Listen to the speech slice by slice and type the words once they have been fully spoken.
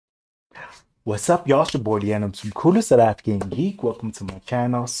What's up, y'all? It's your boy, the Adam, some coolest s.a.geek. Welcome to my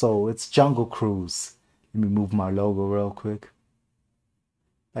channel. So it's Jungle Cruise. Let me move my logo real quick.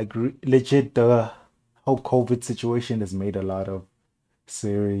 Like legit, the whole COVID situation has made a lot of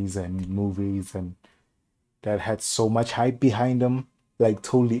series and movies and that had so much hype behind them, like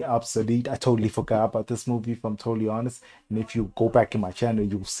totally obsolete. I totally forgot about this movie, if I'm totally honest. And if you go back in my channel,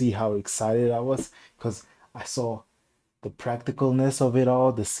 you'll see how excited I was because I saw the practicalness of it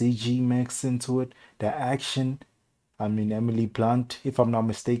all, the CG mix into it, the action. I mean, Emily Blunt, if I'm not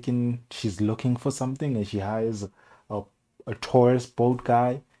mistaken, she's looking for something and she hires a, a tourist boat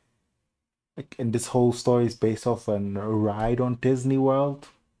guy. Like, and this whole story is based off a ride on Disney World,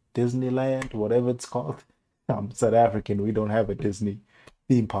 Disneyland, whatever it's called. I'm South African, we don't have a Disney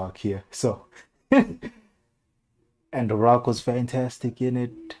theme park here. So, and The Rock was fantastic in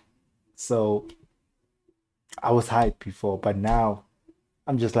it. So, I was hyped before, but now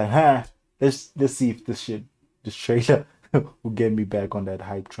I'm just like, huh, let's see if this trailer will get me back on that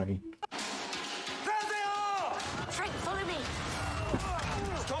hype train. There they are! Frank, follow me.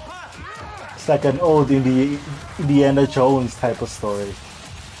 Stop her! It's like an old Indiana Jones type of story.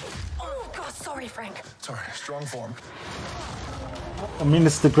 Oh, God, sorry, Frank. Sorry, strong form. I mean,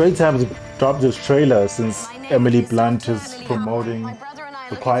 it's the great time to drop this trailer since Emily Blunt is promoting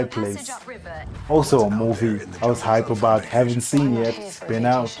The Quiet Place. Also a movie I was hype about, haven't seen yet, it's been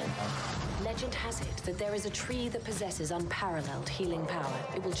out. Legend has it that there is a tree that possesses unparalleled healing power.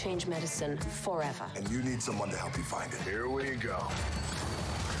 It will change medicine forever. And you need someone to help you find it. Here we go.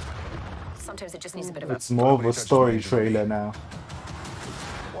 Sometimes it just needs a bit of a... It's more of a story trailer now.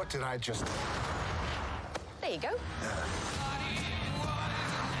 What did I just... There you go.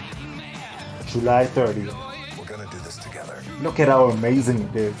 July 30th. We're gonna do this together. Look at how amazing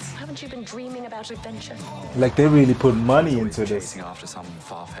it is. Haven't you been dreaming about adventure? Like they really put money into this. Chasing after some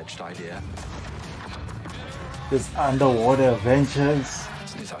far-fetched idea. This underwater adventures,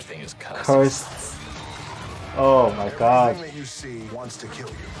 There's such thing as curses. cursed. Oh my god. Everything that you see wants to kill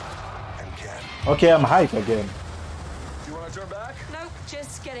you. And can. Okay, I'm hype again. Do you want to turn back? Nope,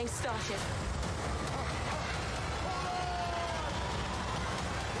 just getting started.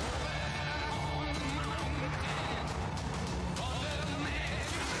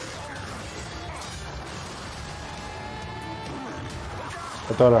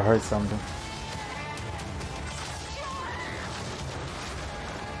 I thought I heard something.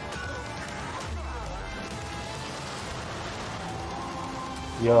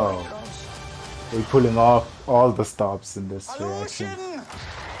 Yo, we're pulling off all the stops in this reaction.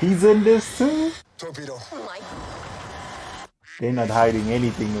 He's in this too? Torpedo. Oh my... They're not hiding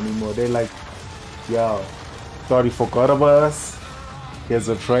anything anymore. They're like, yo, thought you forgot about us? Here's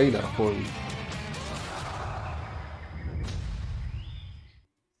a trailer for you.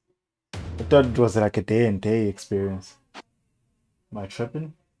 I thought it was like a day and day experience. Am I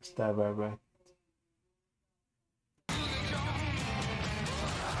tripping? Is that right?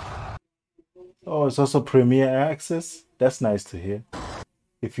 Oh, it's also Premiere Access. That's nice to hear.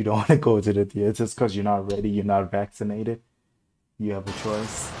 If you don't want to go to the theaters because you're not ready, you're not vaccinated, you have a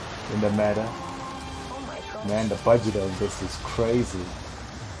choice in the matter. Oh my God. Man, the budget of this is crazy.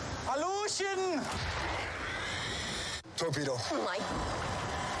 Aleutian! Torpedo. Oh my...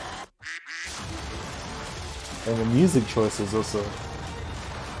 And the music choice is also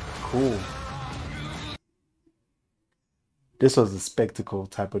cool. This was a spectacle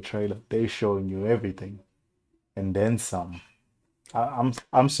type of trailer. They're showing you everything. And then some.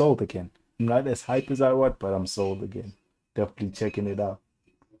 I'm sold again. I'm not as hype as I was, but I'm sold again. Definitely checking it out.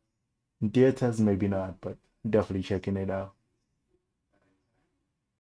 In theaters, maybe not, but definitely checking it out.